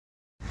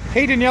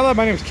Hey Daniella,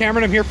 my name is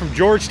Cameron. I'm here from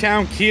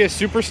Georgetown Kia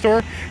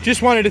Superstore.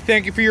 Just wanted to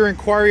thank you for your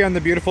inquiry on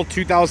the beautiful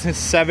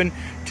 2007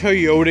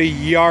 Toyota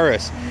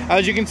Yaris.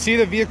 As you can see,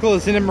 the vehicle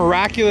is in a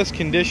miraculous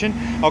condition.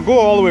 I'll go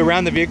all the way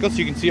around the vehicle so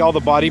you can see all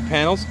the body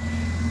panels.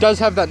 It does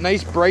have that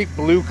nice bright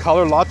blue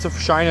color, lots of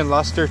shine and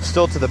luster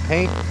still to the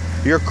paint.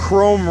 Your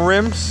chrome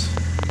rims,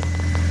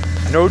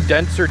 no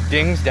dents or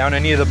dings down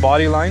any of the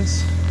body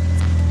lines.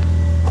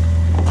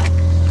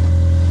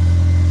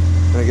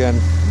 And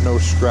again, no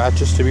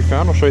scratches to be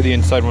found. I'll show you the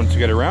inside once we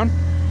get around.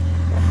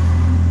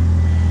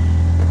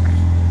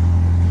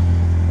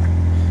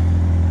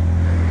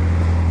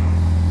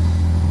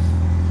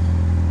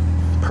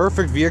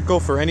 Perfect vehicle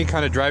for any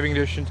kind of driving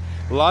conditions.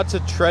 Lots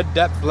of tread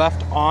depth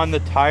left on the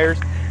tires.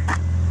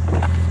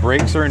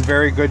 Brakes are in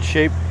very good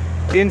shape.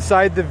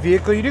 Inside the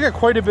vehicle, you do get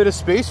quite a bit of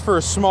space for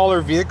a smaller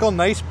vehicle.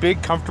 Nice,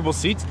 big, comfortable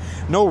seats.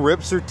 No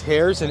rips or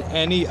tears in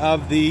any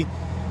of the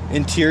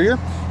interior.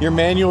 Your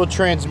manual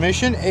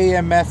transmission,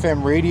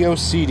 AM/FM radio,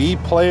 CD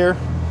player,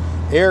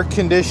 air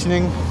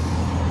conditioning,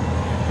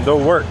 the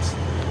works.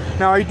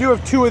 Now I do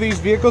have two of these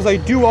vehicles. I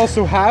do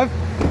also have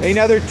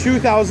another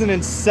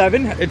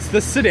 2007. It's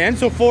the sedan,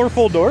 so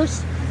full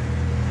doors,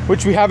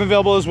 which we have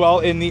available as well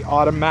in the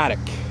automatic.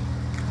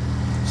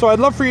 So I'd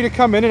love for you to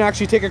come in and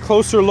actually take a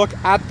closer look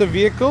at the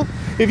vehicle.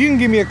 If you can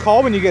give me a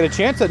call when you get a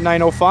chance at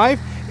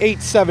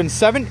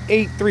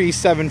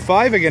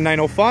 905-877-8375. Again,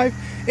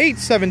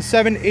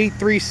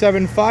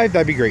 905-877-8375.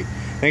 That'd be great.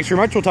 Thanks very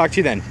much. We'll talk to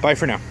you then. Bye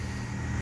for now.